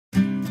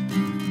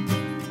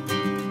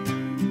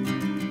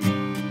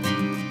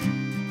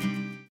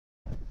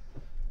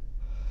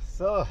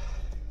So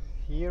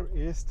here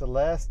is the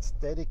last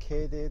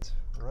dedicated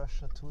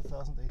Russia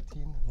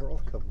 2018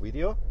 World Cup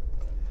video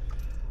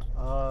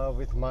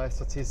with my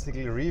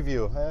statistical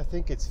review. I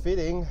think it's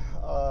fitting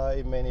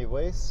in many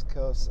ways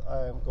because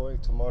I'm going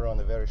tomorrow on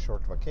a very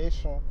short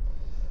vacation.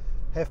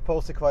 Have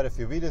posted quite a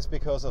few videos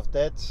because of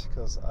that,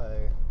 because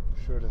I'm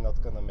surely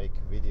not gonna make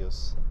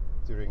videos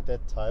during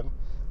that time.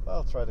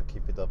 I'll try to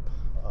keep it up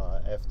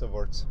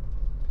afterwards.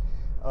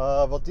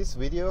 What this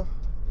video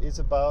is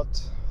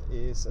about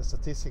is a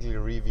statistical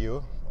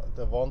review,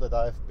 the one that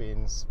I've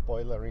been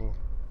spoilering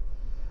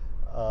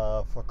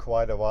for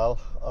quite a while.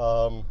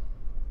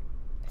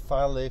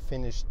 Finally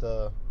finished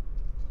the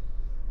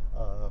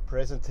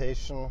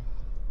presentation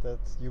that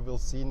you will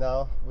see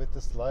now with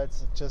the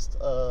slides. Just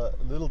a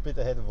little bit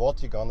ahead of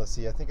what you're gonna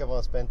see. I think I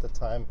want to spend the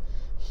time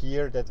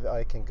here that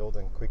I can go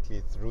then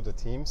quickly through the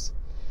teams.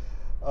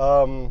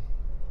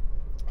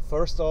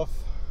 First off,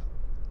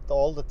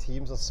 all the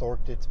teams are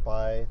sorted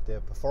by their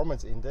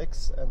performance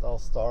index, and I'll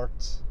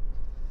start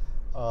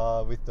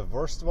with the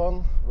worst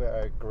one, where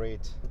I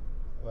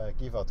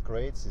give out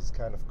grades. It's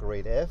kind of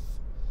grade F.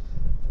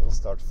 We'll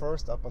start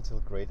first up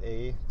until grade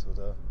A to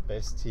the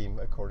best team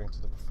according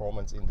to the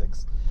performance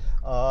index.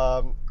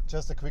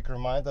 Just a quick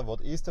reminder,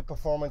 what is the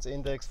performance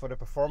index? For the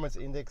performance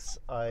index,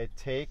 I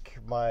take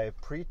my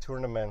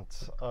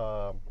pre-tournament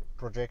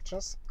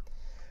projections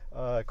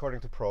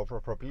according to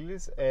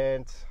probabilities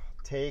and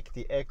take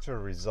the actual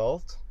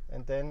result,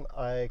 and then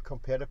I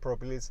compare the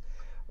probabilities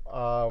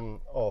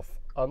of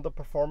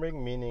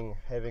underperforming, meaning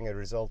having a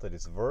result that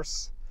is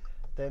worse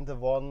than the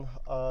one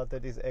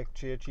that is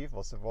actually achieved.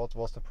 What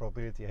was the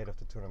probability ahead of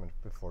the tournament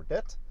before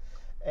that,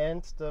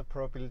 and the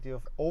probability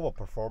of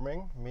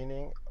overperforming,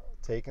 meaning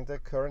taking the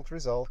current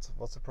result,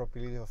 what's the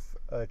probability of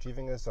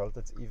achieving a result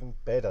that's even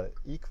better,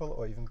 equal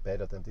or even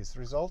better than this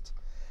result.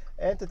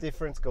 And the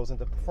difference goes in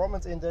the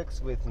performance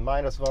index, with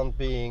 -1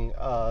 being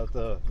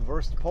the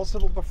worst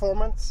possible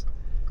performance,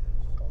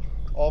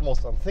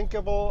 almost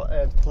unthinkable,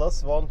 and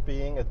 +1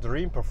 being a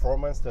dream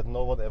performance that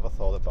no one ever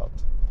thought about.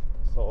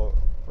 So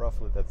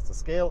roughly that's the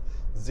scale.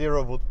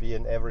 0 would be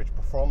an average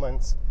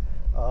performance.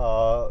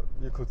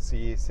 You could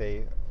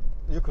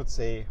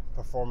say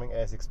performing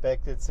as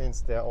expected,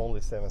 since there are only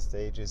 7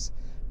 stages.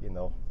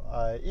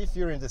 If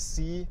you're in the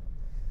C,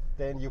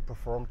 then you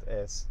performed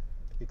as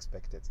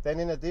expected. Then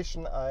in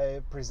addition,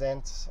 I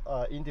present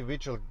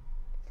individual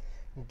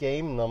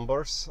game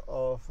numbers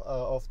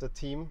of the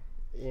team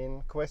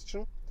in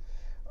question.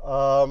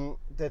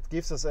 That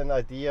gives us an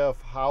idea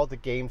of how the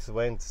games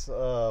went.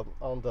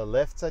 On the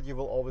left side you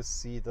will always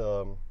see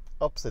the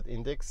upset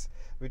index,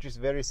 which is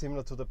very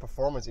similar to the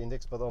performance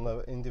index but on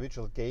an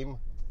individual game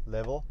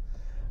level,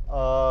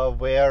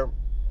 where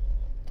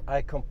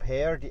I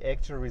compare the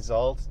actual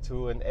result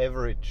to an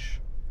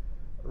average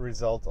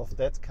result of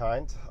that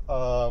kind.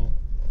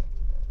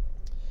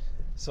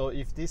 So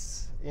if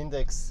this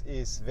index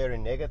is very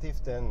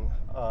negative, then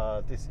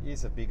this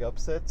is a big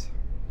upset,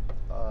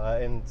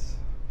 and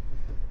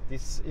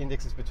this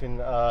index is between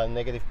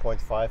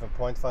 -0.5 and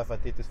 0.5. I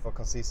did this for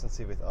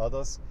consistency with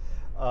others.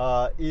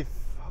 If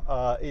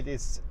it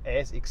is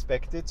as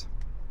expected,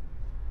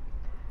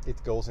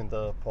 it goes in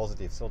the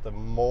positive. So the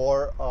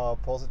more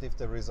positive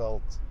the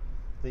result,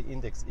 the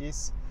index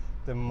is,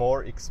 the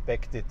more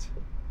expected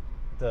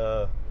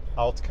the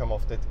outcome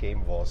of that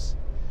game was.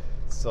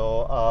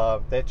 So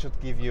that should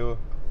give you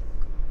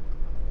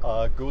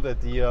a good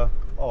idea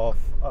of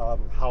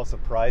how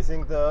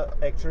surprising the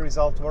actual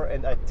results were.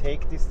 And I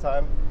take this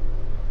time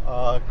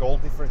goal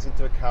difference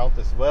into account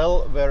as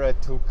well, where I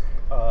took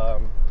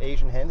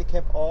Asian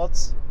handicap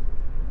odds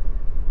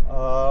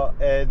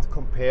and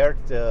compared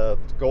the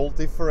goal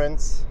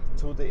difference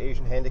to the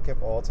Asian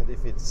handicap odds, and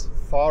if it's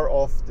far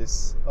off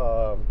this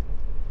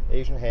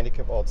Asian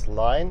handicap odds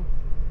line,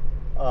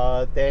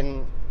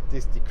 then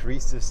this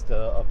decreases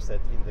the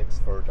upset index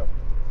further.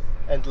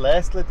 And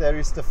lastly, there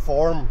is the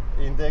form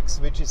index,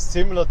 which is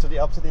similar to the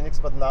upset index,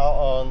 but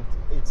now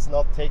it's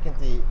not taking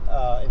the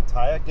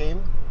entire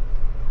game,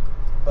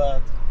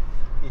 but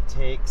it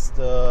takes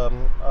the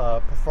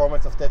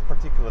performance of that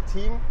particular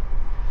team.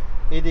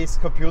 It is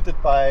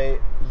computed by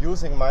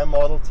using my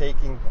model,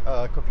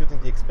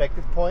 computing the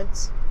expected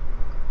points,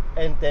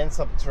 and then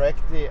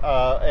subtract the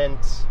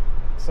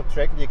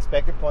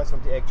expected points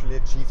from the actually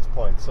achieved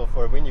points. So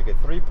for a win you get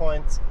 3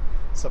 points,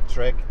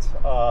 subtract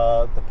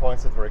the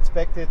points that were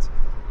expected.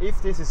 If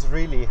this is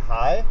really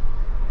high,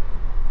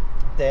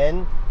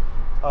 then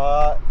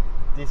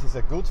this is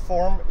a good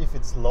form. If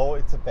it's low,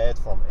 it's a bad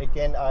form.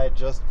 Again, I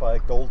adjust by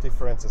goal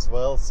difference as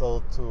well,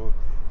 so to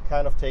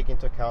kind of take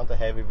into account a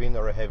heavy win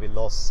or a heavy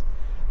loss.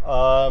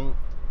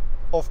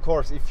 Of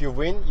course, if you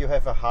win, you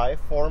have a high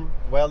form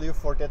value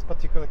for that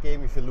particular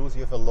game. If you lose,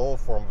 you have a low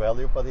form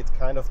value, but it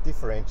kind of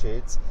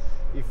differentiates.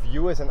 If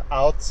you as an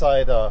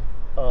outsider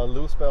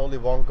lose by only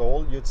 1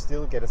 goal, you'd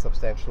still get a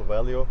substantial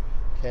value.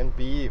 Can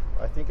be,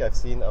 I think I've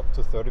seen up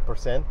to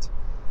 30%.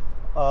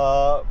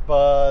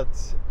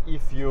 But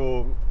if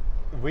you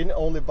win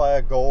only by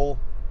a goal,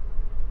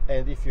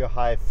 and if you're a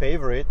high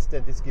favorite,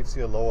 then this gives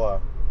you a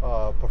lower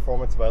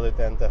performance value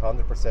than the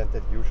 100%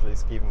 that usually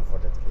is given for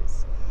that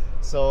case.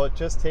 So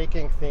just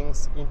taking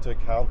things into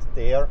account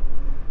there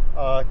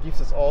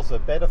gives us also a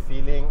better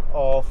feeling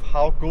of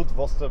how good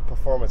was the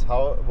performance,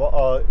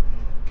 how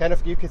kind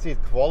of you can see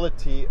the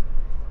quality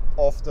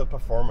of the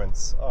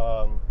performance.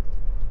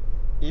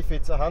 If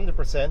it's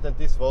 100% and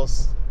this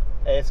was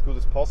as good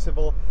as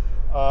possible,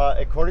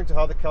 according to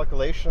how the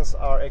calculations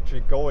are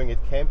actually going, it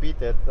can be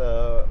that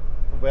the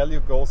value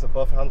goes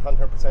above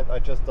 100%. I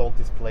just don't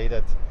display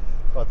that,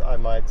 but I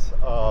might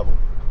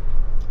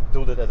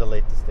do that at a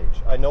later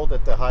stage. I know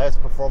that the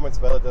highest performance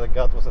value that I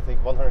got was, I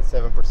think,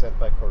 107%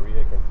 by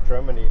Korea against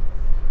Germany.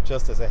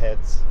 Just as a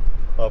heads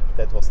up,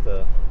 that was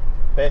the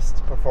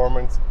best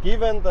performance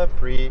given the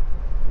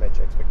pre-match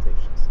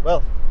expectations.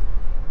 Well,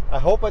 I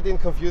hope I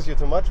didn't confuse you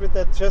too much with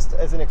that. Just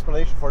as an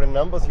explanation for the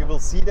numbers, you will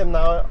see them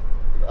now.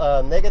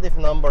 Negative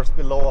numbers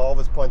below are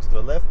always point to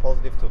the left,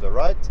 positive to the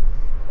right.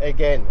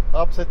 Again,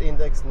 upset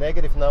index,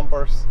 negative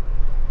numbers.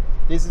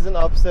 This is an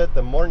upset.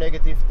 The more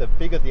negative, the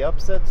bigger the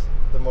upset.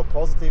 The more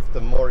positive, the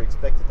more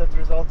expected that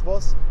result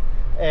was.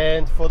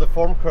 And for the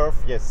form curve,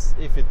 yes,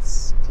 if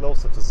it's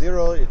closer to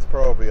zero, it's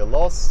probably a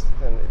loss,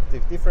 and a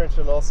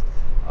differential loss.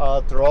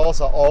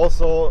 Draws are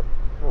also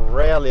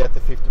rarely at the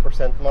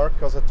 50% mark,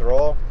 because a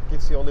draw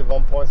gives you only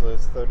 1 point, so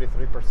it's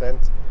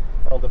 33%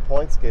 on the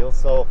point scale.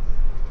 So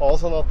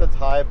also not that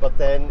high, but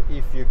then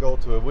if you go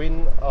to a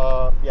win,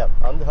 yeah,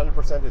 under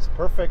 100% is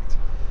perfect.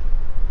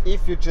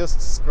 If you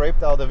just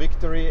scraped out a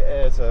victory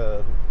as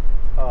a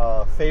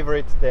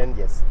favorite, then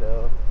yes,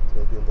 they'll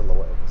be on the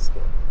lower end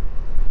scale.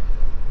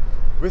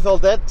 With all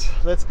that,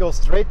 let's go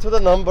straight to the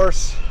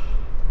numbers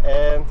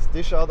and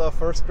dish out our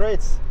first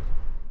grades.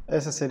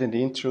 As I said in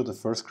the intro, the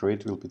first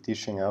grade we'll be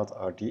dishing out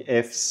are the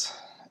Fs,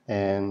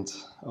 and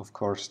of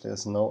course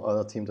there's no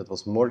other team that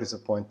was more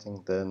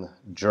disappointing than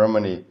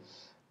Germany,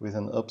 with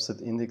an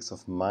upset index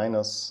of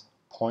minus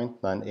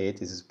 0.98.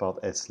 This is about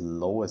as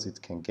low as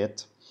it can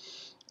get.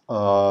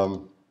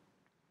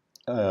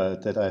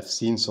 That I've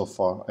seen so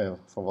far,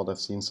 for what I've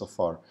seen so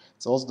far.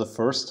 It's also the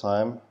first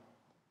time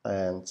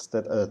and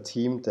that a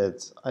team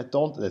that I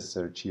don't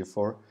necessarily cheer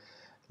for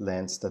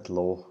lands that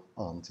low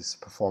on this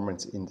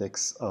performance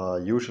index.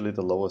 Usually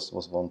the lowest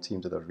was one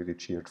team that I really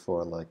cheered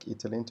for, like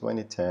Italy in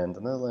 2010,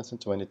 the Netherlands in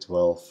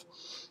 2012,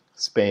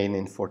 Spain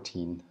in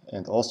 2014,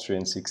 and Austria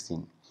in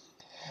 2016.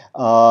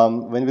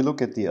 When we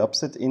look at the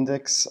upset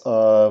index,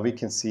 we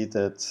can see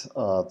that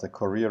the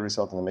Korea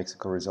result and the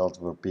Mexico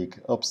result were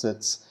big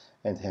upsets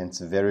and hence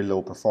very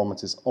low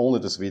performances. Only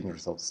the Sweden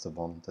result is the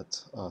one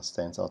that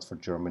stands out for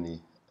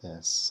Germany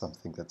as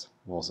something that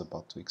was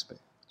about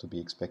to be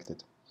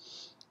expected.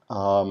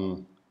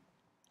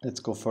 Let's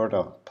go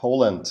further.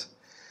 Poland,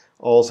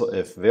 also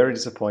a very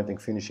disappointing,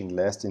 finishing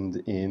last in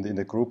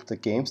the group. The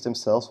games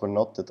themselves were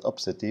not that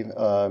upsetting.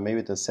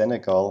 Maybe the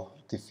Senegal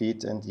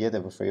defeat, and yeah, they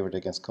were favored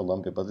against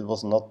Colombia, but it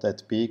was not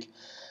that big.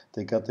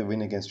 They got the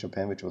win against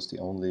Japan, which was the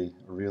only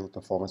real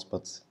performance,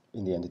 but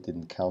in the end it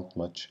didn't count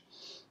much.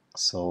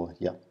 So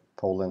yeah,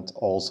 Poland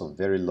also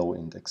very low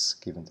index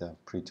given the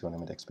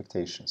pre-tournament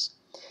expectations.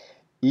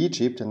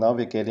 Egypt, and now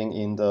we're getting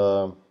in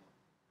the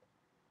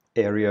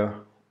area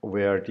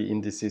where the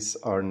indices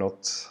are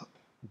not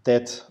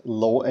that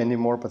low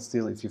anymore, but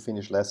still, if you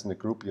finish last in the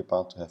group, you're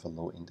bound to have a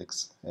low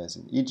index, as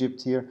in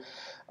Egypt here.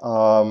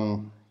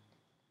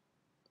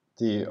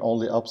 The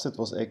only upset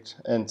was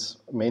and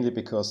mainly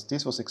because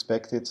this was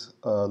expected,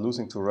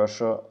 losing to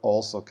Russia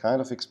also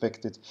kind of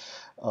expected.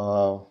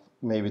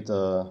 Maybe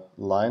the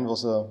line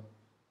was a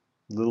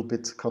little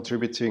bit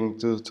contributing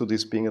to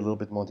this being a little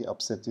bit more the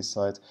upset this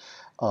side.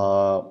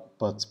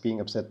 But being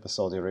upset by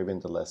Saudi Arabia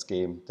in the last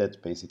game,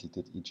 that basically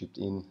did Egypt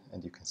in,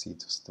 and you can see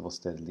it was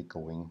steadily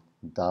going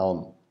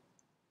down.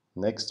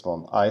 Next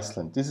one,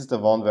 Iceland. This is the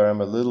one where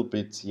I'm a little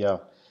bit, yeah,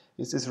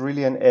 is this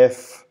really an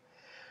F?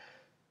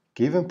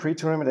 Given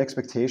pre-tournament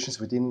expectations,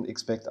 we didn't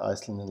expect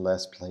Iceland in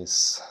last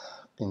place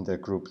in their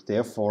group.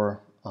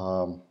 Therefore,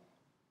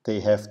 they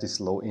have this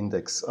low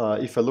index.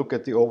 If I look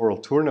at the overall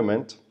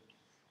tournament,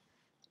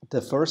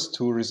 the first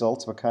two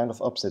results were kind of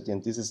upsetting,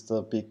 and this is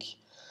the big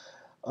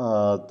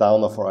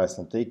downer for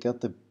Iceland. They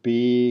got the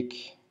big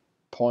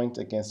point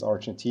against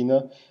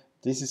Argentina.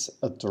 This is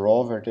a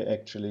draw where they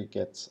actually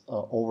get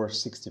over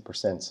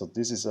 60%. So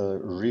this is a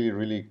really,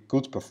 really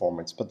good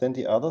performance. But then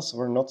the others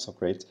were not so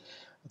great.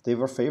 They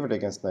were favored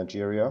against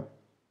Nigeria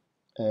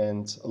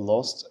and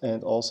lost,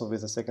 and also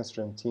with a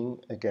second-string team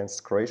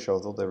against Croatia,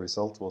 although the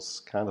result was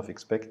kind of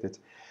expected,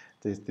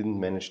 they didn't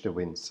manage to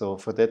win. So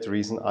for that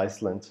reason,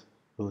 Iceland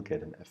will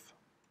get an F.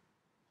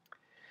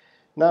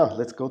 Now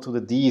let's go to the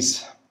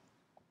Ds.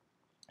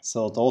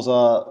 So those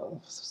are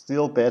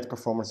still bad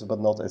performances, but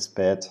not as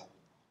bad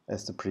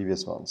as the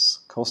previous ones.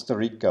 Costa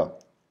Rica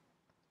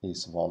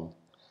is one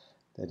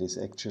that is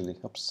actually,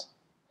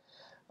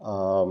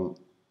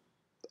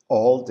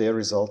 all their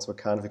results were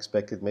kind of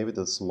expected. Maybe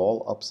the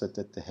small upset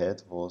that they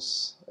had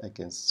was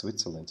against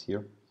Switzerland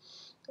here,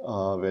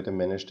 where they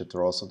managed to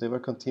draw. So they were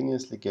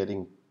continuously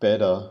getting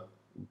better,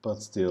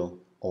 but still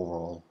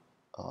overall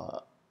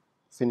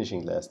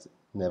finishing last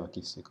never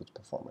gives you a good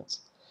performance.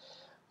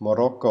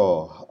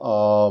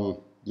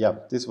 Morocco. Yeah,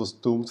 this was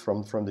doomed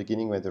from the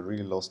beginning when they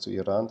really lost to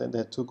Iran. Then they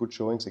had two good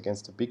showings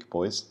against the big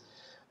boys,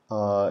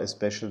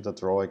 especially the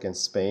draw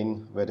against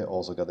Spain, where they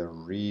also got a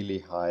really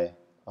high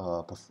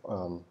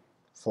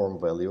form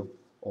value,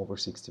 over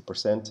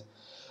 60%.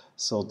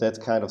 So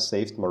that kind of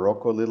saved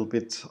Morocco a little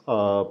bit.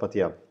 But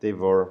yeah, they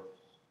were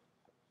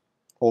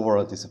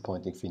overall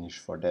disappointing finish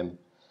for them.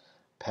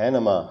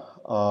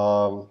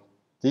 Panama.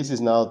 This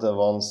is now the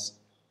ones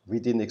we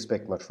didn't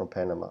expect much from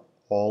Panama.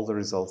 All the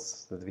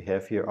results that we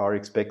have here are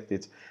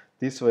expected.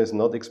 This one is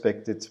not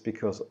expected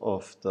because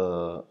of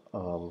the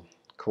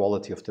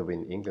quality of the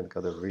win. England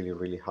got a really,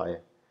 really high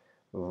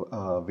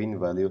win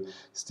value.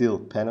 Still,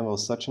 Panama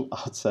was such an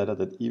outsider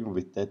that even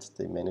with that,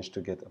 they managed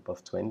to get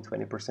above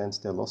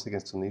 20%. Their loss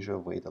against Tunisia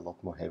weighed a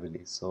lot more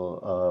heavily.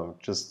 So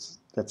just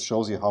that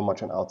shows you how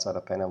much an outsider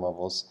Panama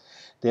was.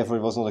 Therefore,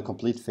 it was not a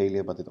complete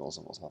failure, but it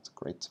also was not a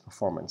great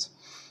performance.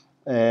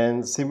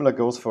 And similar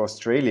goes for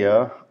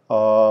Australia.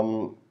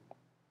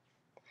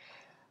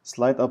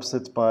 Slight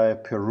upset by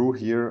Peru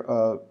here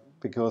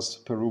because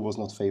Peru was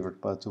not favored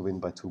to win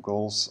by 2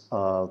 goals.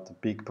 The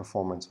big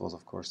performance was,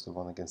 of course, the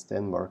one against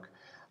Denmark.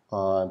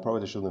 And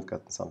probably they shouldn't have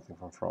gotten something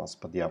from France.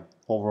 But yeah,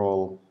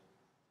 overall,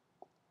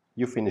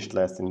 you finished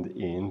last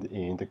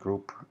in the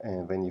group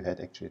and when you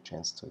had actually a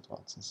chance to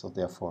advance. And so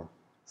therefore,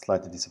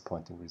 slightly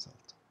disappointing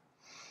result.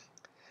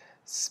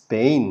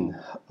 Spain.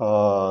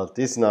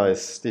 This now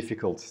is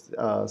difficult.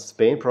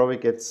 Spain probably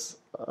gets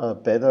a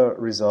better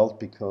result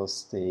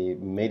because they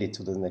made it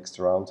to the next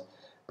round.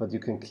 But you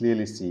can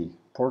clearly see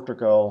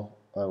Portugal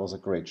was a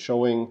great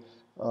showing.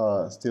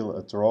 Still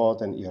a draw.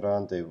 Then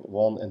Iran, they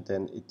won. And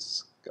then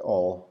it's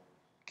all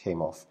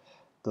came off.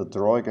 The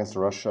draw against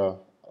Russia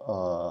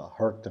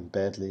hurt them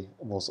badly.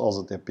 Was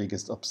also their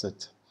biggest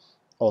upset.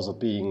 Also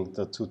being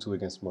the 2-2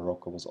 against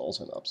Morocco was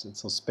also an upset.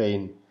 So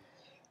Spain,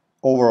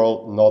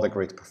 overall, not a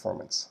great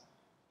performance.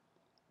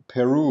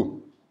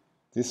 Peru.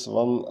 This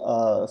one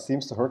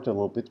seems to hurt a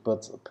little bit,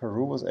 but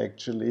Peru was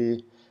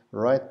actually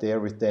right there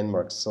with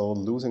Denmark. So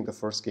losing the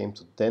first game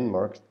to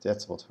Denmark,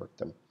 that's what hurt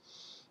them.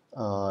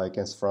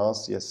 Against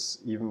France, yes,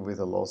 even with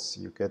a loss,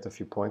 you get a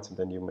few points, and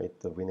then you made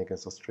the win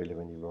against Australia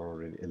when you were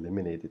already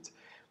eliminated.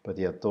 But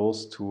yeah,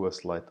 those two are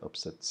slight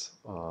upsets.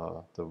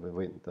 The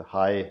win, the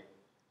high,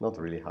 not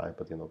really high,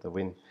 but the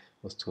win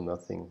was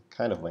 2-0,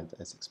 kind of went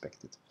as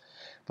expected.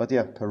 But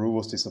yeah, Peru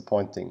was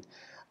disappointing.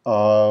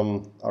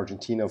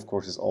 Argentina, of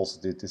course, is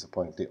also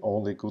disappointing. The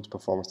only good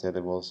performance there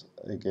was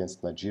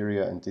against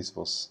Nigeria, and this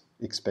was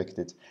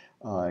expected.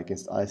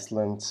 Against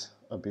Iceland,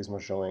 abysmal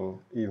showing,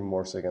 even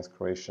more so against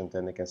Croatia, and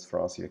then against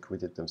France, they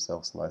acquitted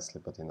themselves nicely,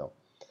 but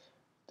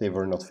they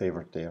were not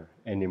favored there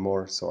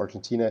anymore. So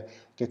Argentina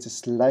gets a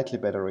slightly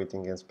better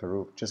rating against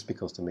Peru just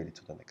because they made it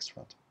to the next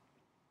round.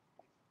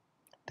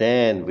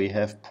 Then we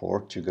have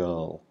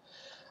Portugal.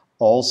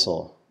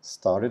 Also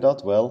started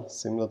out well,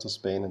 similar to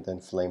Spain, and then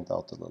flamed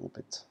out a little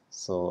bit.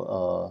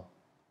 So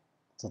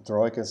the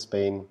draw against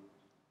Spain,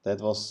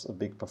 that was a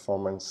big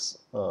performance.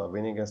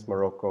 Winning against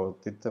Morocco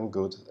did them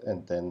good,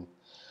 and then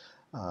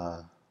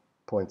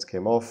points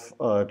came off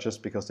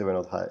just because they were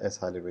not as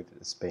highly rated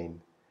as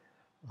Spain.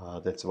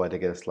 That's why they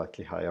get a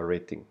slightly higher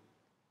rating.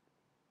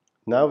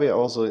 Now we are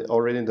also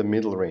already in the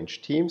middle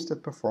range. Teams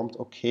that performed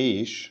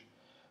okayish,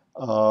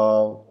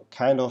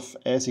 kind of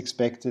as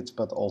expected,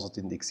 but also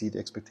didn't exceed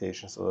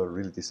expectations, so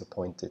really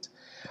disappointed.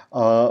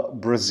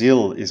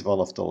 Brazil is one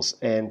of those,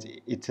 and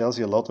it tells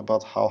you a lot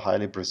about how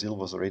highly Brazil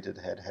was rated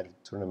ahead of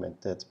the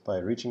tournament, that by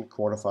reaching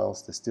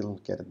quarterfinals, they still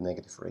get a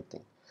negative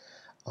rating.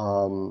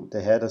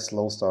 They had a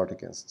slow start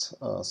against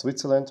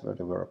Switzerland, where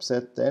they were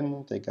upset.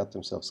 Then they got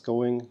themselves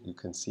going. You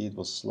can see it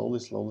was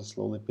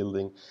slowly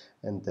building.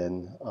 And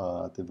then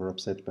they were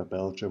upset by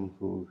Belgium,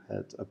 who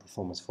had a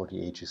performance for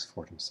the ages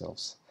for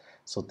themselves.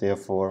 So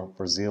therefore,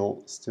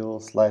 Brazil still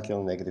slightly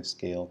on a negative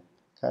scale,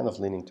 kind of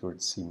leaning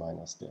towards C-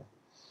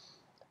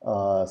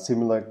 there.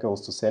 Similar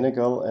goes to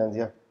Senegal. And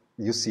yeah,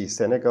 you see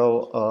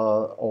Senegal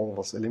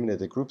almost eliminated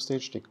the group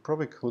stage. They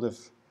probably could have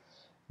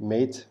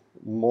made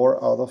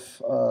more out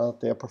of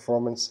their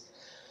performance.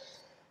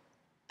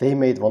 They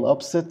made one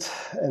upset,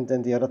 and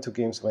then the other 2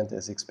 games went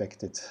as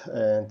expected,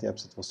 and the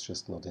upset was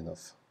just not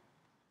enough.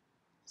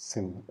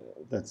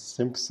 That's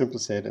simple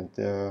said, and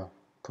their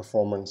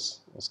performance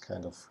was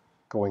kind of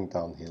going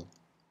downhill.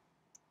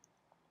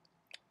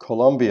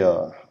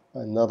 Colombia,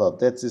 another,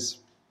 that is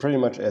pretty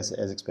much as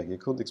expected. You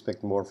couldn't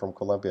expect more from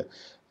Colombia.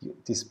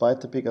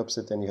 Despite the big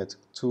upset, then you had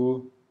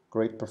 2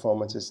 great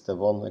performances. The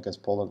one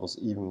against Poland was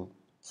even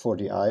for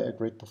the eye a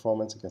great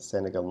performance. Against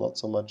Senegal, not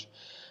so much.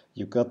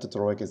 You got the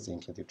draw against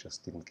England, you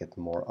just didn't get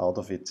more out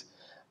of it.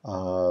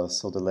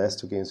 So the last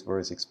 2 games were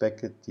as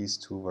expected. These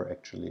 2 were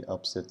actually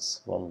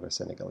upsets. One where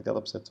Senegal got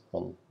upset,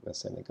 one where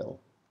Senegal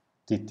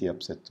did the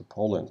upset to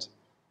Poland.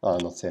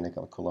 Not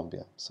Senegal,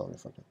 Colombia. Sorry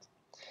for that.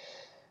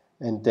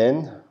 And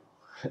then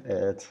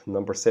at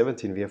number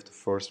 17, we have the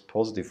first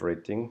positive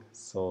rating.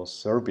 So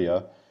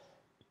Serbia,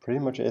 pretty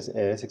much as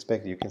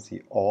expected. You can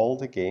see all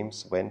the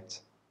games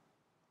went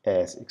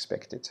as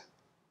expected,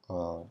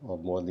 or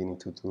more leaning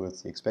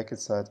towards the expected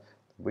side.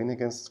 win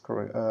against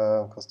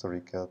Costa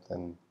Rica,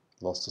 then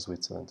lost to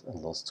Switzerland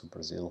and lost to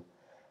Brazil.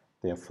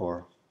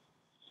 Therefore,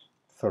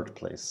 third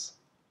place,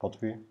 what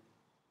we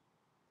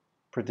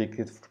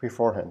predicted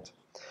beforehand.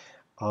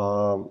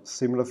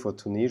 Similar for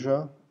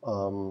Tunisia.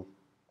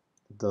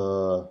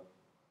 The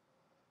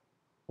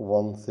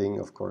one thing,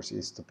 of course,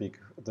 is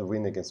the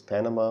win against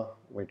Panama,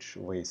 which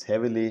weighs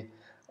heavily.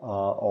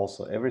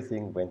 Also,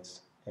 everything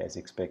went as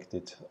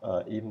expected.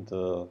 Even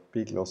the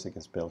big loss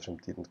against Belgium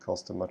didn't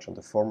cost them much on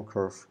the form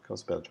curve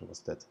because Belgium was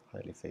that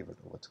highly favored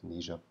over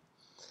Tunisia.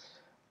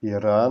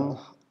 Iran,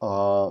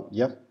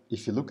 yeah,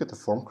 if you look at the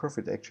form curve,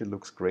 it actually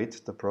looks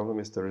great. The problem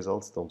is the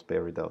results don't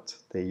bear it out.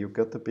 You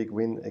got the big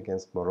win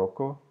against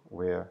Morocco,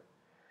 where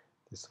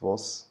this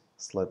was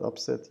slight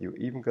upset. You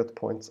even got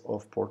points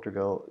off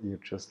Portugal. You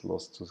just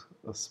lost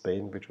to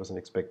Spain, which was an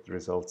expected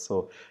result.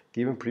 So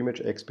given pretty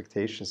much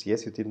expectations,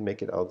 yes, you didn't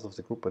make it out of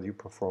the group, but you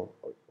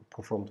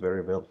performed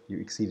very well. You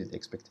exceeded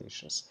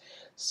expectations.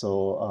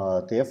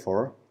 So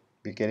therefore,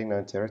 we're getting now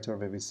in territory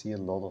where we see a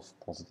lot of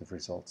positive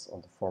results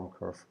on the form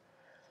curve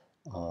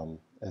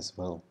as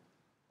well.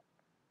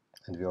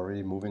 And we're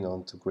already moving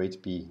on to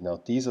Grade B.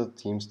 Now, these are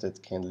teams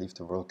that can leave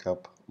the World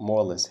Cup more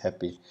or less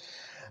happy.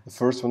 The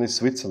first one is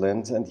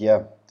Switzerland, and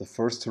yeah, the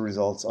first two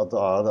results are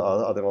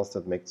the ones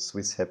that make the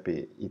Swiss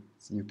happy.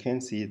 You can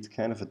see it's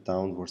kind of a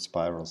downward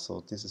spiral,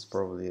 so this is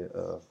probably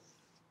a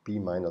B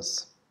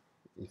minus,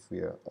 if we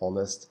are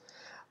honest,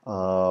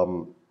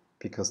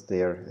 because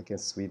there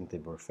against Sweden they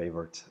were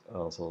favored.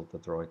 Also, the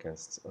draw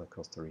against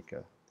Costa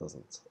Rica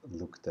doesn't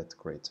look that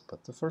great,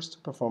 but the first two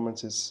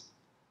performances,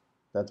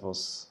 that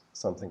was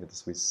something that the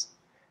Swiss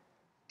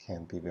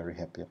can be very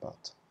happy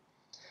about.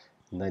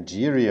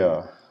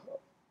 Nigeria.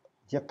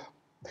 Yep,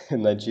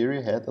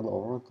 Nigeria had an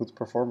overall good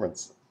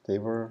performance. They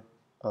were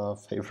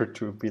favored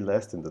to be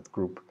last in that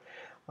group,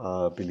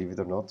 believe it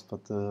or not,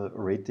 but the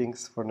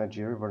ratings for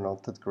Nigeria were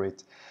not that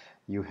great.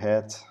 You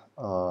had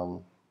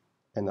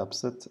an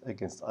upset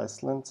against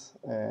Iceland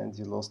and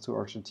you lost to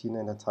Argentina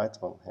in a tight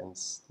one,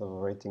 hence the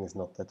rating is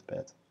not that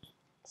bad.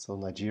 So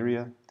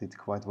Nigeria did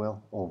quite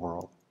well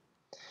overall.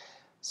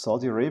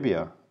 Saudi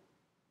Arabia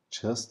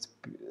just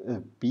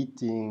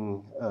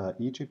beating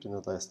Egypt in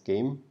the last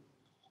game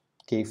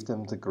gave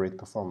them the great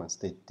performance.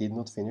 They did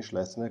not finish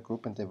last in the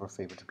group and they were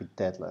favored to be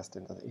dead last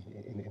in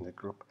the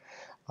group.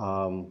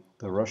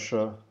 The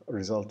Russia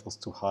result was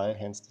too high,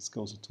 hence this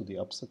goes to the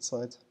upset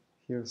side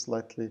here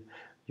slightly.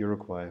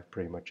 Uruguay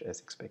pretty much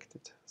as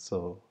expected.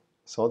 So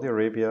Saudi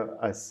Arabia,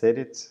 I said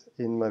it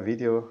in my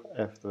video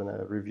after when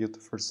I reviewed the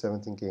first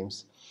 17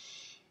 games.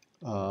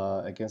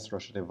 Against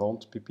Russia, they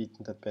won't be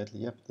beaten that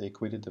badly. Yep, they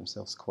acquitted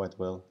themselves quite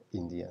well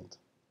in the end.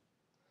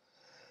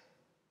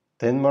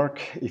 Denmark,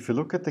 if you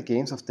look at the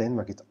games of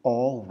Denmark, it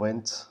all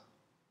went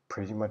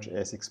pretty much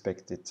as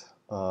expected.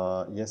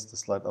 Yes, the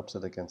slight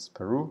upset against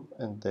Peru,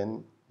 and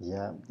then,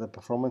 yeah, the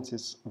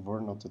performances were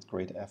not that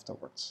great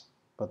afterwards.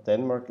 But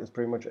Denmark is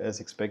pretty much as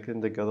expected,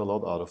 and they got a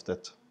lot out of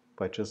that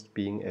by just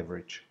being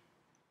average.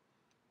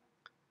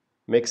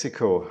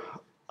 Mexico,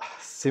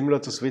 similar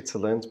to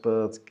Switzerland,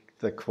 but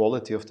the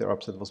quality of their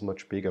upset was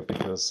much bigger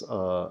because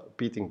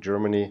beating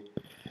Germany,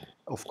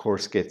 of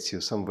course, gets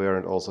you somewhere,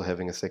 and also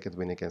having a second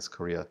win against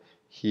Korea.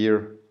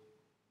 Here,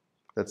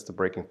 that's the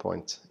breaking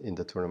point in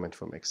the tournament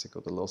for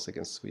Mexico, the loss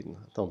against Sweden.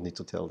 I don't need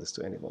to tell this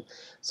to anyone.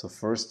 So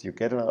first, you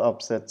get an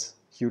upset,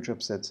 huge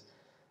upset,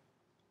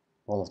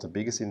 one of the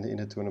biggest in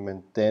the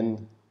tournament.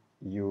 Then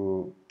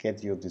you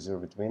get your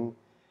deserved win,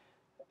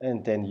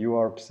 and then you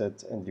are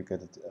upset and you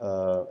get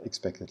an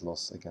expected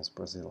loss against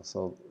Brazil.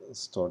 So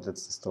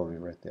that's the story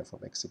right there for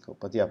Mexico.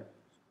 But yeah,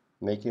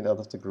 making it out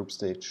of the group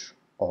stage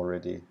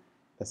already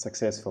a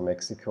success for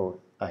Mexico.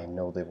 I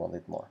know they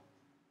wanted more.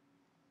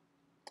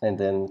 And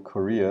then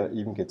Korea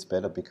even gets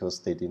better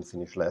because they didn't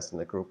finish last in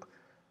the group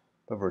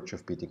by virtue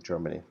of beating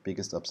Germany.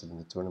 Biggest upset in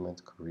the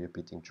tournament, Korea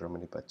beating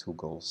Germany by 2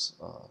 goals.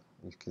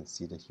 You can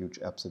see the huge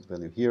upset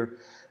value here.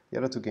 The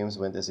other 2 games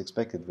went as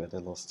expected, where they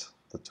lost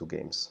the 2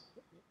 games.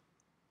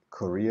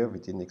 Korea, we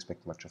didn't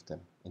expect much of them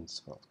in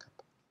this World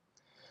Cup.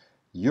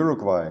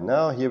 Uruguay,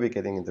 now here we're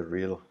getting in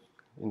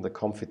the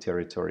comfy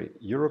territory.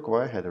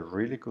 Uruguay had a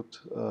really good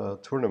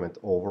tournament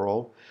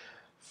overall.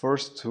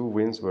 First 2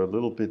 wins were a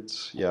little bit,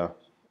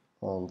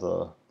 on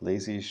the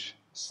lazy-ish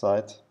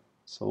side.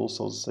 So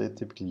to say,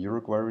 typical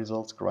Uruguay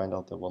results, grind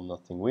out the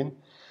 1-0 win.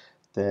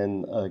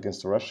 Then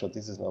against Russia,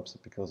 this is an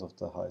upset because of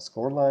the high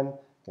scoreline.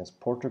 Against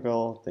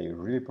Portugal, they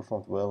really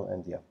performed well.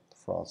 And yeah,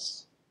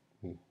 France,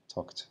 we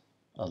talked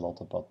a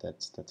lot about that.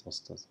 That was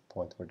the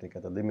point where they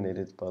got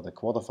eliminated. But the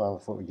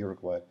quarterfinal for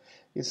Uruguay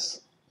is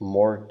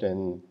more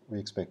than we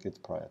expected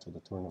prior to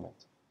the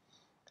tournament.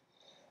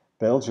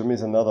 Belgium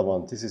is another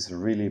one. This is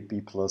really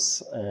B+,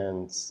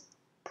 and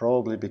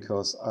probably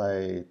because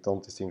I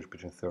don't distinguish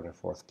between 3rd and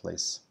 4th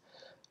place.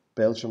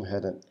 Belgium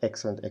had an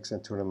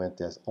excellent tournament.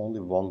 There's only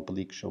one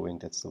bleak showing,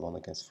 that's the one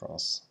against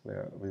France,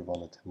 where we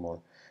wanted more.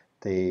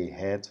 They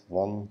had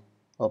one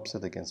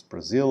upset against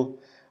Brazil.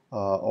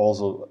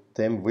 Also,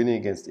 them winning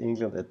against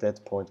England at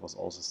that point was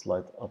also a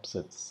slight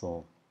upset.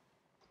 So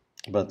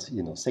But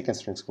you know, second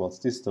string squads,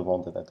 this is the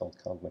one that I don't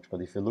count much.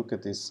 But if you look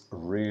at this,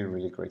 really,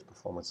 really great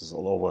performances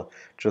all over.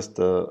 Just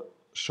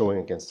showing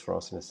against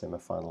France in the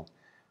semi-final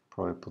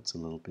probably puts a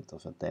little bit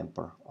of a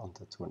damper on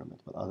the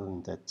tournament. But other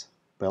than that,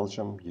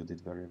 Belgium, you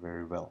did very,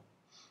 very well.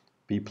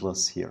 B+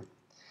 here.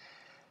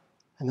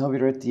 And now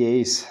we're at the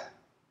A's.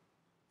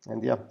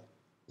 And yeah,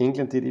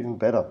 England did even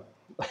better.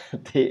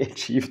 They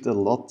achieved a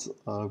lot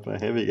by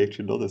having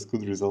actually not as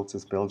good results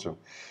as Belgium.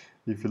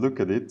 If you look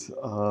at it,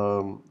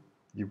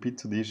 you beat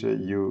Tunisia,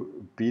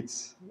 you beat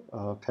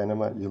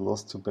Panama, you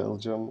lost to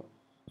Belgium.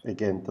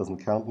 Again,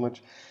 doesn't count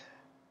much.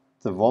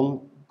 The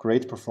one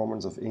great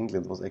performance of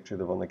England was actually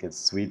the one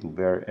against Sweden,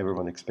 where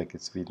everyone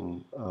expected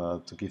Sweden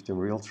to give them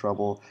real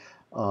trouble.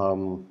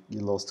 You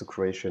lost to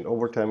Croatia in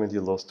overtime and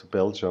you lost to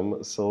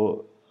Belgium.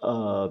 So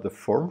the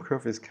form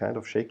curve is kind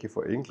of shaky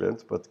for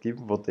England, but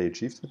given what they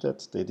achieved with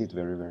that, they did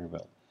very, very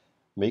well.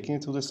 Making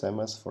it to the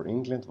semis for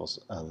England was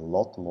a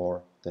lot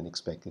more than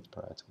expected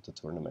prior to the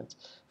tournament.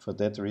 For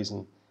that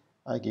reason,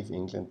 I give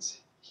England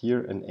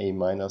here an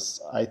A-.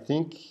 I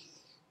think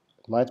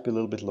it might be a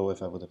little bit low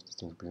if I would have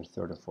distinguished between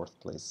third and fourth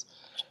place,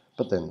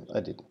 but then I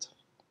didn't.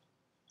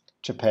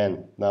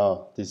 Japan.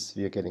 Now,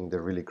 we are getting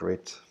the really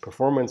great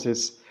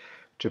performances.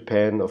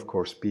 Japan, of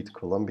course, beat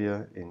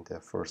Colombia in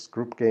their first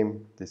group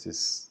game. This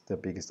is their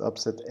biggest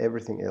upset.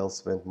 Everything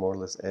else went more or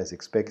less as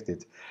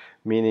expected,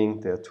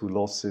 meaning there are 2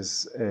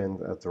 losses and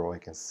a draw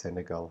against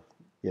Senegal.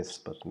 Yes,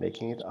 but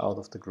making it out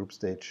of the group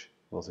stage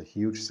was a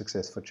huge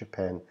success for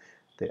Japan.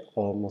 They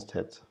almost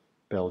had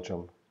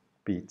Belgium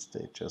beat.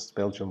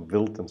 Belgium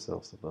willed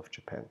themselves above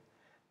Japan.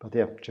 But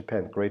yeah,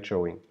 Japan, great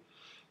showing.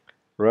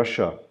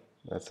 Russia.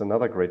 That's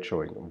another great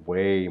showing,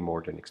 way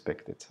more than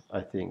expected.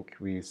 I think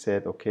we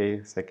said,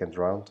 okay, second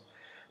round,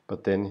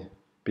 but then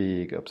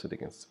big upset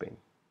against Spain.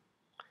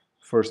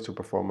 First 2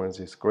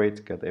 performances,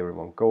 great, got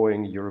everyone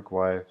going.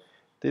 Uruguay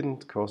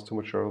didn't cause too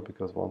much trouble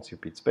because once you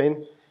beat Spain,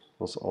 it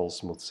was all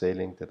smooth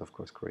sailing. That, of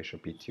course, Croatia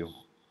beat you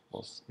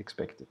was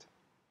expected.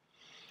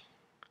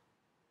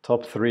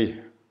 Top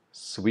 3,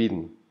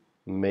 Sweden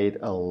made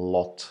a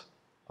lot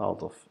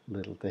out of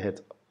little. They had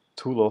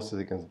 2 losses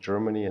against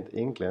Germany and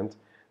England,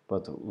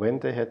 but when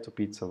they had to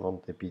beat someone,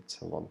 they beat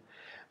someone.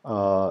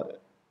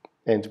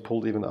 And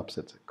pulled even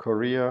upset.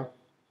 Korea,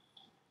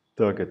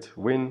 target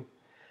win.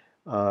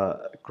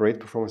 Great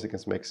performance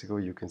against Mexico.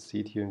 You can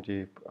see it here in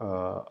the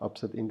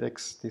upset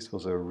index. This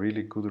was a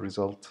really good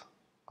result.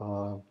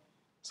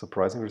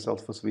 Surprising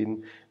result for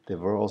Sweden. They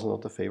were also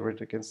not a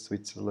favorite against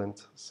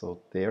Switzerland.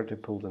 So there they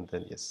pulled, and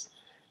then yes,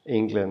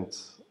 England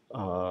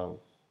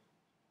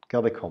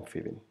got a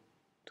comfy win,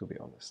 to be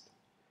honest.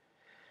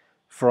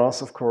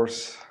 France, of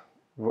course,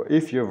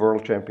 if you're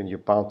world champion, you're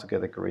bound to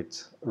get a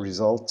great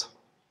result.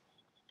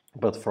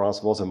 But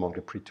France was among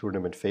the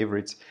pre-tournament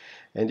favorites.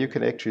 And you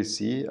can actually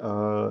see,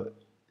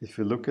 if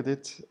you look at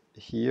it,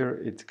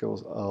 here it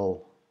goes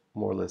all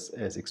more or less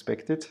as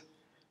expected.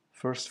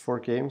 First 4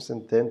 games,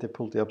 and then they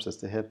pulled the upsets.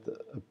 They had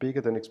a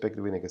bigger than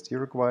expected win against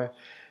Uruguay.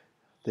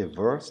 They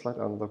were slight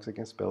underdogs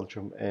against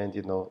Belgium, and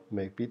you know,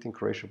 beating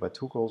Croatia by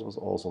 2 goals was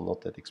also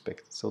not that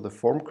expected. So the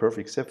form curve,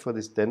 except for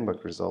this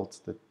Denmark result,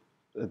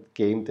 a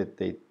game that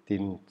they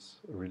didn't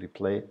really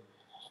play,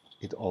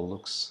 it all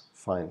looks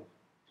fine.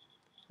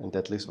 And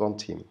that leaves one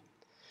team.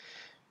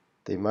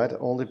 They might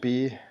only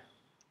be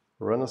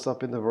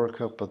runners-up in the World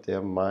Cup, but they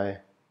are my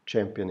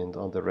champion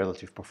on the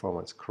relative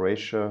performance.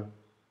 Croatia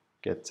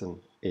gets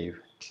a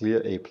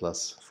clear A+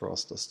 for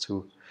us, those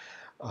 2,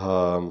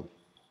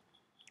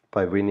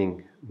 by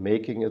winning,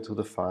 making it to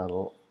the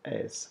final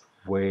as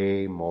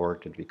way more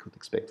than we could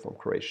expect from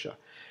Croatia.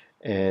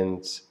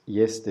 And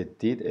yes, they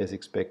did as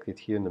expected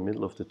here in the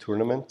middle of the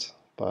tournament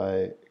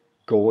by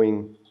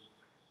going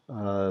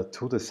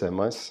to the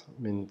semis.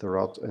 I mean, the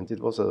route, and it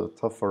was a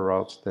tougher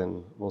route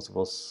than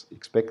was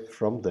expected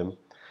from them.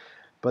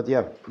 But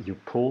yeah, you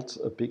pulled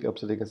a big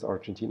upset against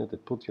Argentina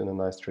that put you on a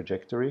nice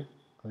trajectory.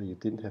 You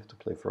didn't have to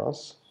play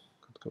France,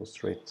 could go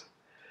straight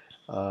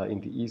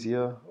in the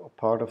easier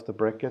part of the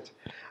bracket.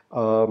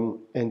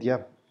 And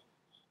yeah,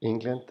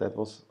 England, that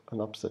was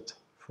an upset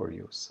for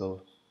you.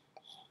 So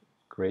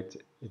great,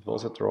 it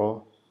was a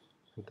draw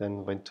and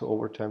then went to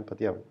overtime, but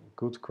yeah,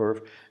 good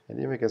curve. And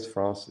even against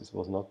France, it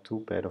was not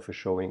too bad of a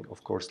showing.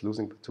 Of course,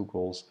 losing by 2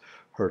 goals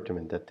hurt them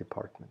in that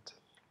department.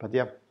 But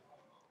yeah,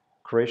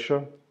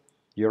 Croatia,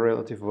 your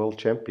relative world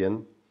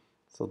champion,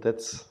 so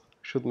that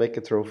should make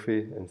a trophy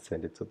and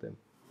send it to them.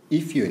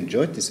 If you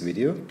enjoyed this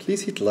video,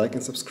 please hit like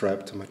and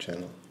subscribe to my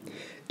channel.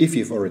 If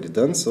you've already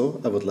done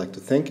so, I would like to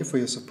thank you for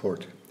your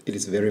support. It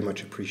is very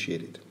much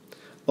appreciated.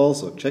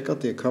 Also, check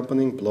out the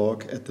accompanying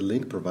blog at the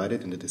link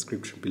provided in the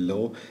description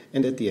below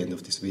and at the end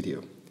of this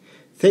video.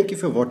 Thank you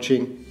for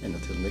watching, and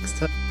until next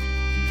time.